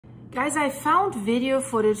Guys, I found video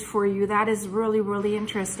footage for you that is really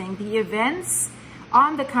interesting. The events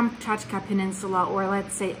on the Kamchatka Peninsula, or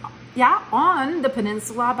let's say, yeah, on the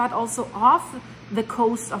peninsula, but also off the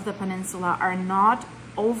coast of the peninsula, are not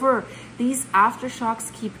over. These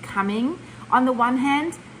aftershocks keep coming. On the one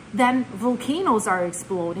hand, then volcanoes are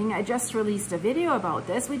exploding. I just released a video about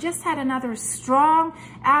this. We just had another strong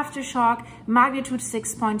aftershock, magnitude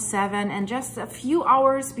 6.7, and just a few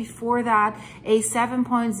hours before that, a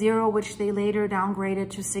 7.0, which they later downgraded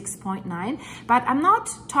to 6.9. But I'm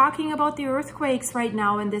not talking about the earthquakes right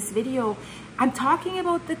now in this video. I'm talking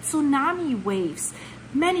about the tsunami waves.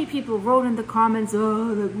 Many people wrote in the comments,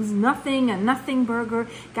 oh, that was nothing, a nothing burger.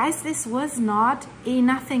 Guys, this was not a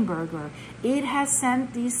nothing burger. It has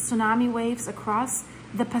sent these tsunami waves across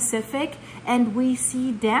the Pacific, and we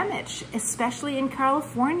see damage, especially in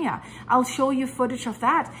California. I'll show you footage of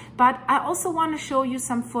that, but I also want to show you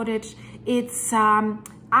some footage. It's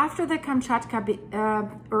after the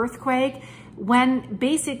Kamchatka earthquake, when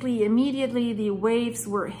basically immediately the waves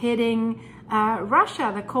were hitting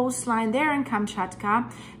Russia, the coastline there in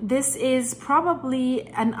Kamchatka. This is probably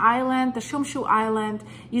an island, the Shumshu Island.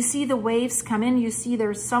 You see the waves come in, you see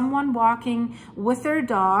there's someone walking with their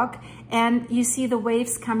dog, and you see the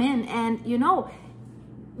waves come in. And you know,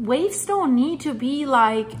 waves don't need to be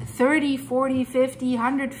like 30, 40, 50,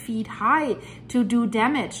 100 feet high to do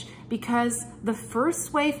damage, because the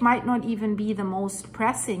first wave might not even be the most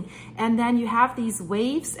pressing. And then you have these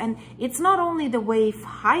waves, and it's not only the wave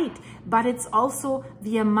height, but it's also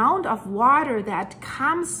the amount of water that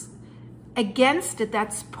comes against it,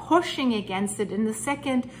 that's pushing against it in the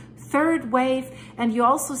second, third wave. And you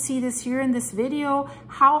also see this here in this video,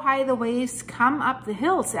 how high the waves come up the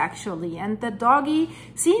hills actually. And the doggy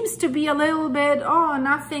seems to be a little bit, oh,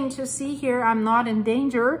 nothing to see here, I'm not in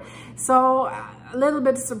danger. So a little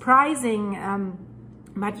bit surprising,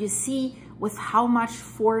 but you see with how much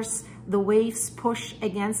force the waves push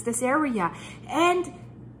against this area. And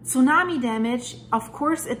tsunami damage, of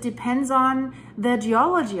course, it depends on the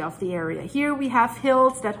geology of the area. Here we have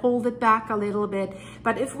hills that hold it back a little bit,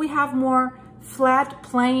 but if we have more flat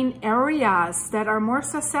plain areas that are more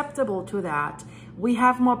susceptible to that, we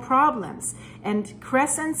have more problems. And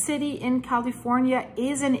Crescent City in California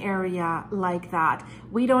is an area like that.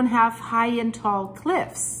 We don't have high and tall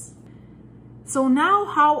cliffs. So now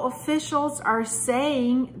how officials are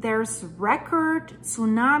saying there's record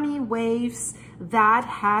tsunami waves that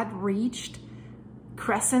had reached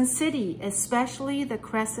Crescent City, especially the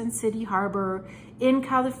Crescent City Harbor in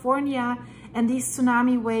California. And these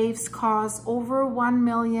tsunami waves cause over $1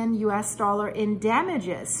 million in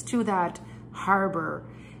damages to that harbor.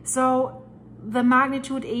 So the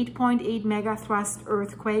magnitude 8.8 megathrust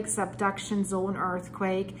earthquake, subduction zone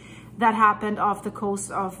earthquake that happened off the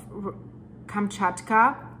coast of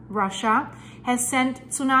Kamchatka, Russia, has sent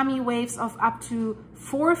tsunami waves of up to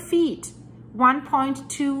 4 feet,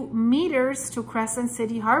 1.2 meters to Crescent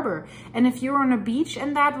City Harbor. And if you're on a beach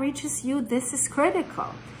and that reaches you, this is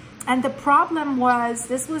critical. And the problem was,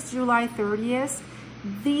 this was July 30th,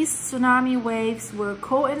 these tsunami waves were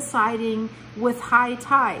coinciding with high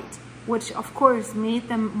tide, which of course made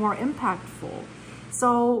them more impactful.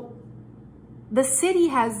 So the city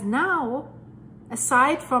has now,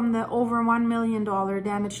 aside from the over $1 million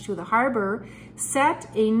damage to the harbor, set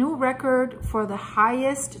a new record for the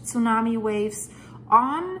highest tsunami waves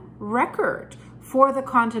on record for the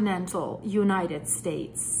continental United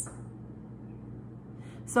States.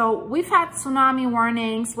 So we've had tsunami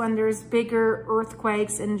warnings when there's bigger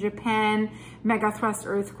earthquakes in Japan, megathrust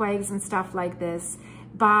earthquakes and stuff like this.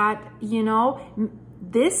 But, you know,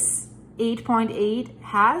 this 8.8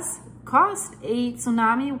 has caused a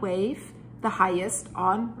tsunami wave, the highest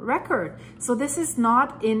on record. So this is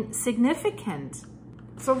not insignificant.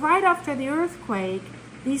 So right after the earthquake,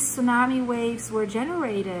 these tsunami waves were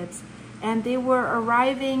generated, and they were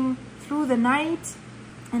arriving through the night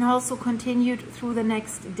and also continued through the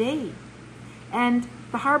next day. And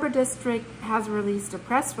the Harbor District has released a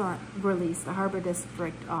press release, the Harbor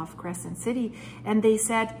District of Crescent City, and they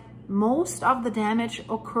said most of the damage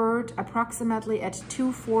occurred approximately at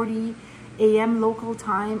 2:40 a.m. local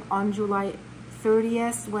time on July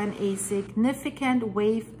 30th, when a significant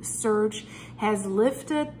wave surge has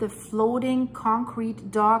lifted the floating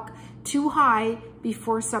concrete dock too high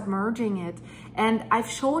before submerging it. And I've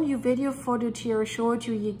shown you video footage here, I show it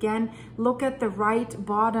to you again. Look at the right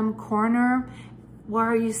bottom corner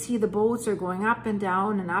where you see the boats are going up and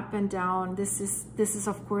down and up and down. This is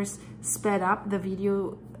of course sped up, the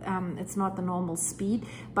video, it's not the normal speed,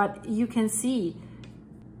 but you can see.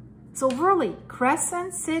 So really,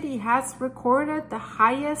 Crescent City has recorded the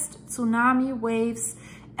highest tsunami waves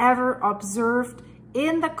ever observed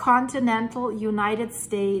in the continental United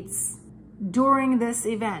States during this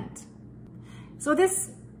event. So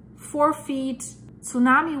this 4 feet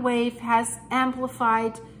tsunami wave has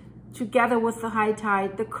amplified, together with the high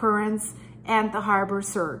tide, the currents and the harbor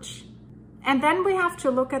surge. And then we have to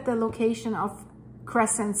look at the location of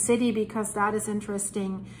Crescent City, because that is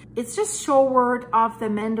interesting. It's just shoreward of the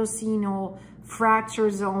Mendocino fracture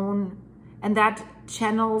zone, and that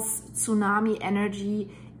channels tsunami energy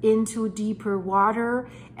into deeper water,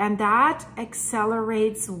 and that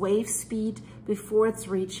accelerates wave speed before it's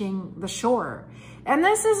reaching the shore. And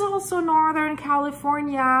this is also Northern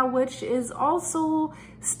California, which is also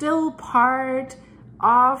still part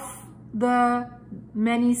of the,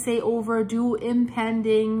 many say, overdue,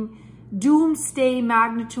 impending doomsday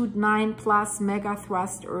magnitude 9+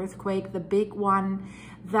 megathrust earthquake, the big one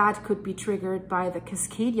that could be triggered by the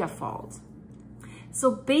Cascadia Fault.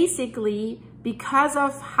 So basically, because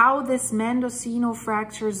of how this Mendocino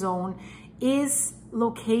fracture zone is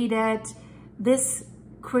located, this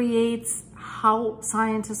creates how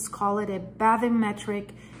scientists call it a bathymetric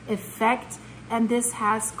effect, and this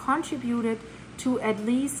has contributed to at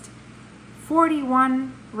least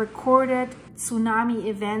 41 recorded tsunami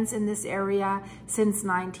events in this area since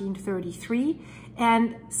 1933,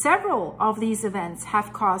 and several of these events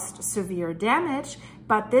have caused severe damage,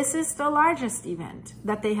 but this is the largest event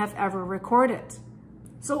that they have ever recorded.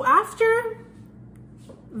 So after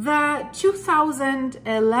the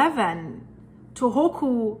 2011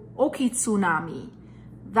 Tohoku Oki tsunami,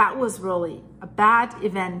 that was really a bad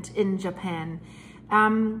event in Japan.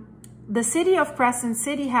 The city of Crescent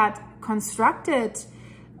City had constructed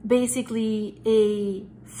basically a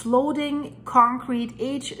floating concrete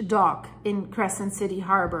H-dock in Crescent City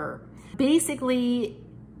Harbor. Basically,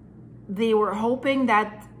 they were hoping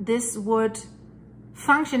that this would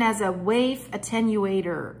function as a wave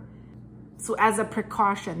attenuator. So as a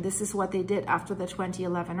precaution, this is what they did after the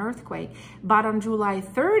 2011 earthquake. But on July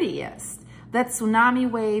 30th, that tsunami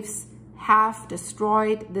waves have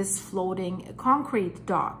destroyed this floating concrete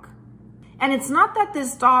dock. And it's not that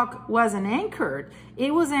this dock wasn't anchored.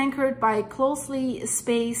 It was anchored by closely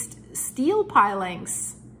spaced steel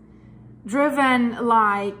pilings, driven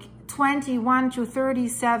like 21 to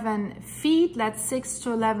 37 feet, that's 6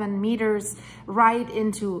 to 11 meters, right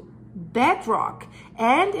into bedrock.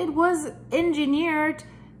 And it was engineered,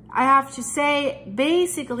 I have to say,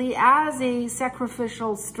 basically as a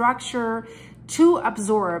sacrificial structure to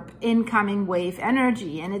absorb incoming wave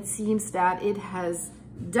energy. And it seems that it has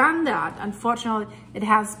done that. Unfortunately, it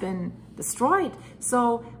has been destroyed.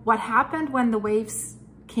 So what happened when the waves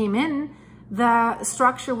came in, the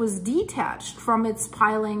structure was detached from its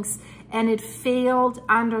pilings and it failed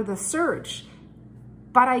under the surge.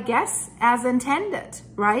 But I guess as intended,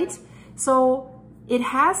 right? So it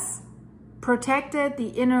has protected the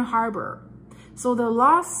inner harbor. So the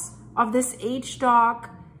loss of this H-dock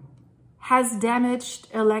has damaged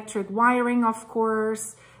electric wiring, of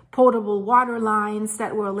course, potable water lines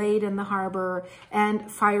that were laid in the harbor,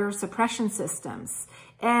 and fire suppression systems.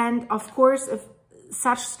 And of course, if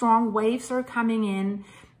such strong waves are coming in,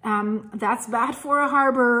 that's bad for a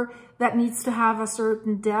harbor that needs to have a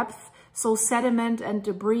certain depth. So sediment and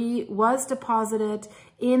debris was deposited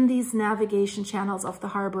in these navigation channels of the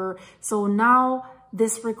harbor. So now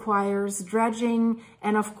this requires dredging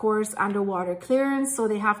and of course underwater clearance. So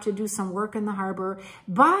they have to do some work in the harbor.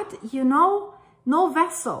 But you know, no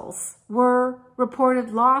vessels were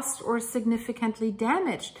reported lost or significantly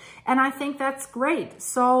damaged. And I think that's great.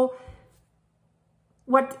 So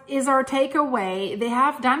what is our takeaway? They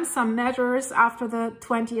have done some measures after the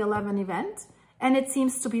 2011 event, and it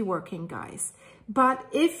seems to be working, guys. But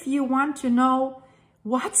if you want to know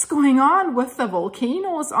what's going on with the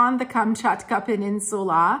volcanoes on the Kamchatka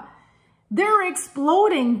Peninsula, they're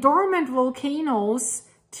exploding, dormant volcanoes.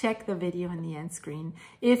 Check the video on the end screen.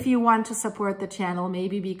 If you want to support the channel,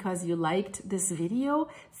 maybe because you liked this video,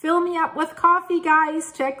 fill me up with coffee,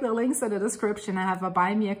 guys. Check the links in the description. I have a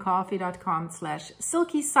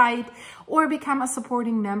buymeacoffee.com/silky site, or become a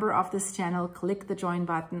supporting member of this channel. Click the join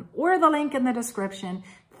button or the link in the description.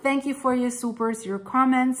 Thank you for your supers, your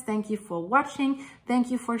comments. Thank you for watching. Thank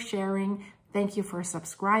you for sharing. Thank you for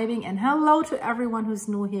subscribing, and hello to everyone who's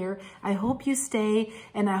new here. I hope you stay,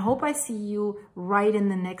 and I hope I see you right in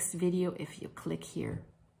the next video if you click here.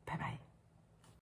 Bye-bye.